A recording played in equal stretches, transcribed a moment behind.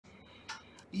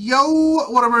Yo,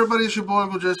 what up, everybody? It's your boy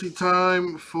Uncle Jesse.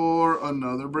 Time for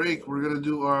another break. We're gonna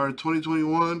do our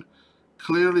 2021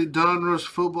 Clearly Donruss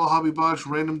Football Hobby Box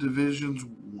Random Divisions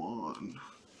 1.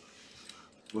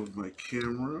 Move my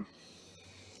camera.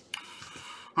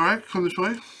 Alright, come this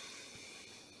way.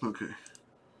 Okay.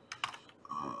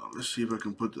 Let's see if I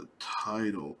can put the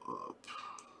title up.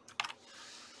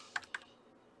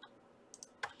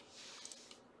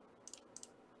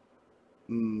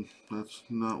 That's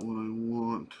not what I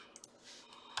want.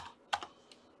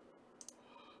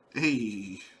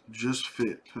 Hey, just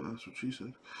fit. That's what she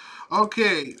said.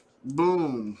 Okay,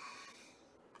 boom.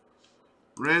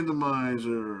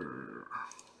 Randomizer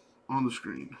on the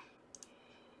screen.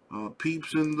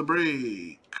 Peeps in the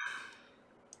break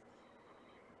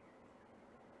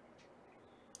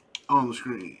on the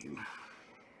screen.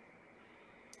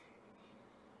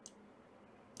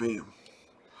 Bam.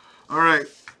 Alright.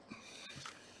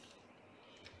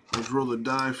 Let's roll the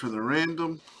die for the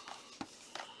random.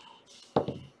 I'm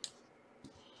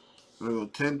going to go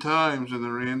 10 times in the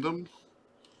random.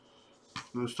 I'm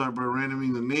going to start by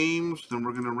randoming the names. Then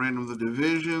we're going to random the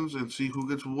divisions and see who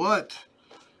gets what.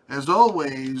 As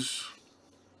always,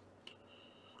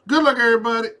 good luck,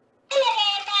 everybody.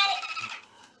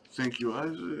 Thank you,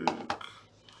 Isaac.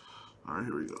 Alright,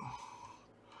 here we go.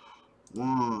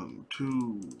 1,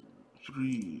 2,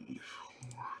 3,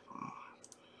 4, 5,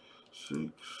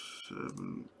 6,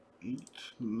 7, 8,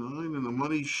 9, and the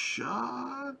money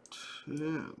shot.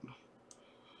 10.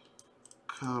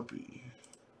 Copy.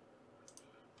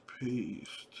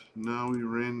 Paste. Now we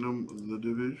random the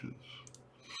divisions.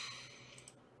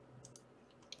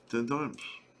 10 times.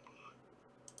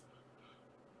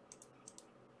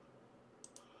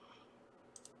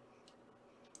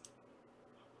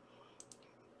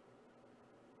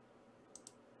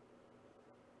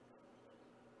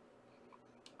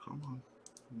 Come on.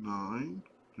 9.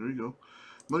 There we go.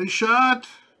 Money shot.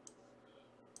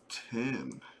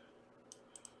 10.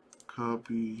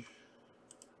 Copy.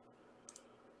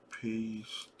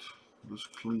 Paste. Let's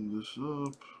clean this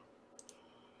up.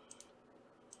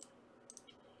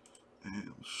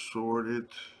 And sort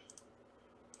it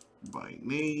by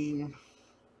name.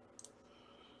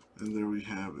 And there we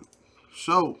have it.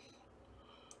 So,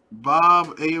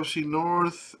 Bob, AFC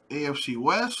North, AFC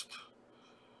West.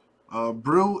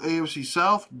 Brew, AFC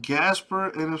South.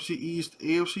 Gasper, NFC East,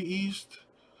 AFC East.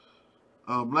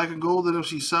 Black and Gold,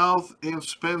 NFC South. And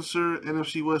Spencer,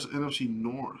 NFC West, NFC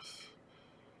North.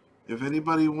 If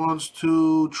anybody wants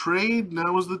to trade,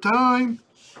 now is the time.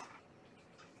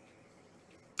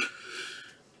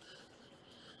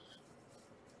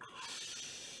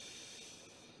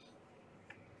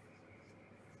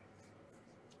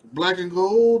 Black and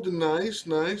Gold, nice,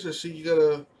 nice. I see you got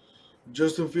a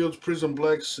Justin Fields Prism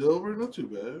Black Silver. Not too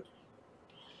bad.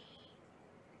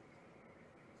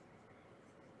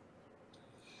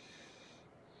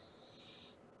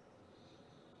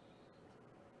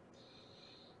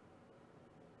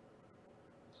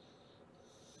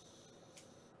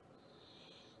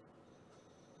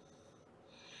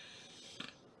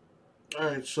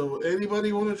 Alright, so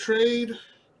anybody want to trade?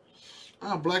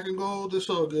 Black and Gold, it's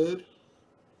all good.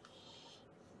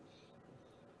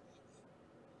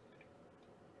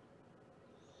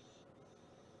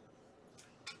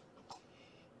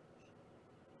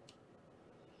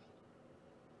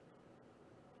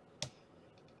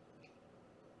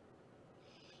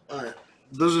 Alright,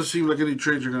 doesn't seem like any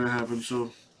trades are going to happen,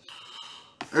 so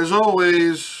as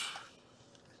always,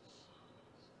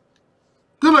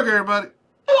 good luck, everybody.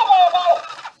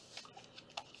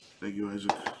 Thank you,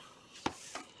 Isaac.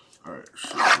 Alright,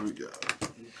 so what we got?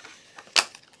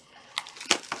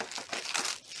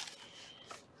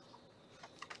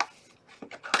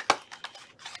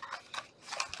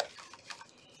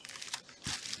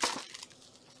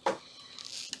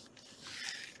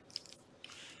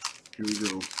 Here we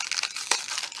go.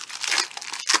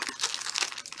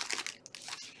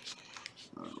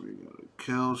 We got a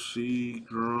Kelsey,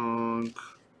 Gronk.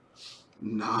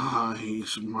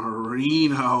 Nice.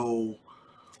 Marino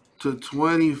to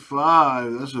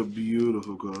 25. That's a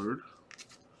beautiful card.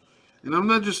 And I'm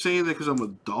not just saying that because I'm a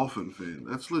Dolphin fan.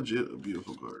 That's legit a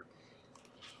beautiful card.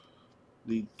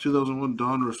 The 2001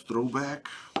 Donruss throwback.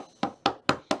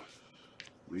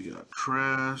 We got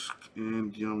Trask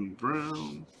and Yummy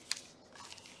Brown.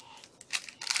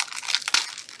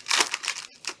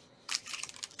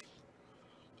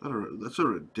 That's a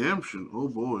redemption. Oh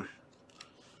boy.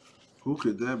 Who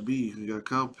could that be? We got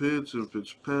Kyle Pitts and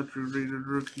Fitzpatrick rated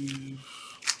rookies.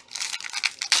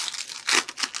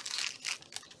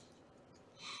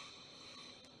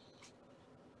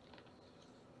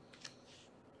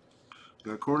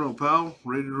 Got Cornell Powell,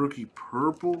 rated rookie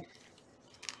purple,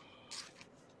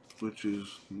 which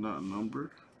is not numbered.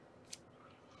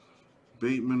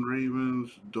 Bateman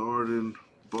Ravens, Darden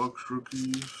Bucks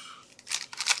rookies.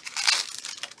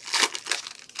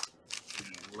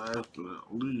 And last but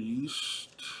not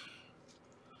least,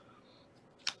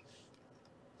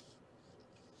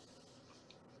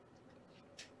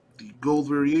 the gold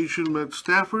variation, Matt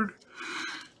Stafford.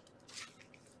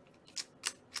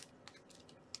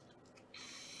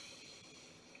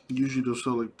 Usually they'll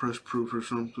sell like press proof or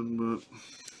something, but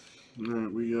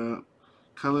alright, we got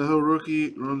Kyler Hill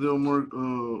rookie, Rondell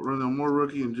Moore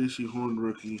rookie, and J.C. Horn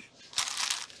rookie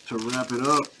to wrap it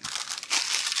up.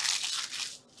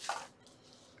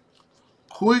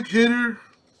 Quick hitter.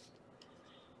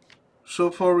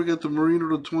 So far we got the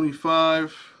Marino to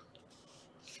 25,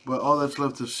 but all that's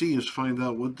left to see is find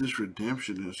out what this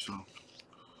redemption is. So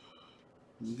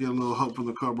we get a little help from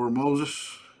the Cardboard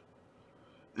Moses.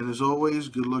 And as always,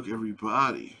 good luck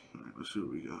everybody. Alright, let's see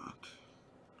what we got.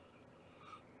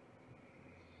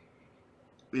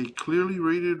 A clearly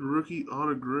rated rookie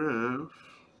autograph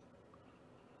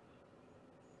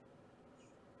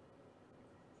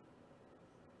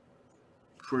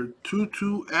for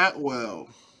Tutu Atwell.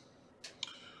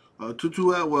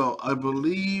 Tutu Atwell, I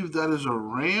believe that is a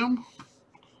Ram.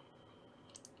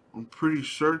 I'm pretty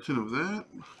certain of that.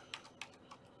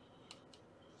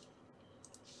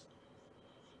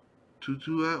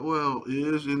 Tutu Atwell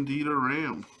is indeed a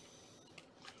Ram.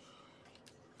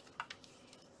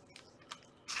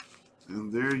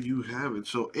 And there you have it.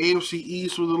 So AFC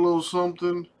East with a little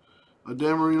something. A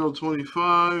Dan Marino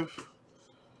 25.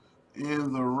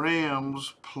 And the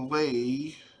Rams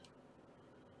play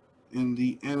in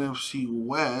the NFC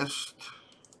West.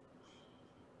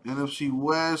 NFC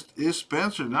West is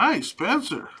Spencer. Nice,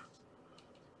 Spencer.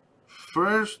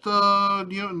 First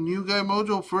new guy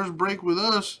mojo, first break with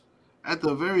us. At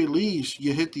the very least,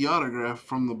 you hit the autograph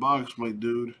from the box, my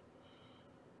dude.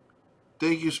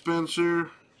 Thank you,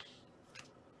 Spencer.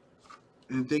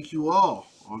 And thank you all.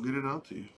 I'll get it out to you.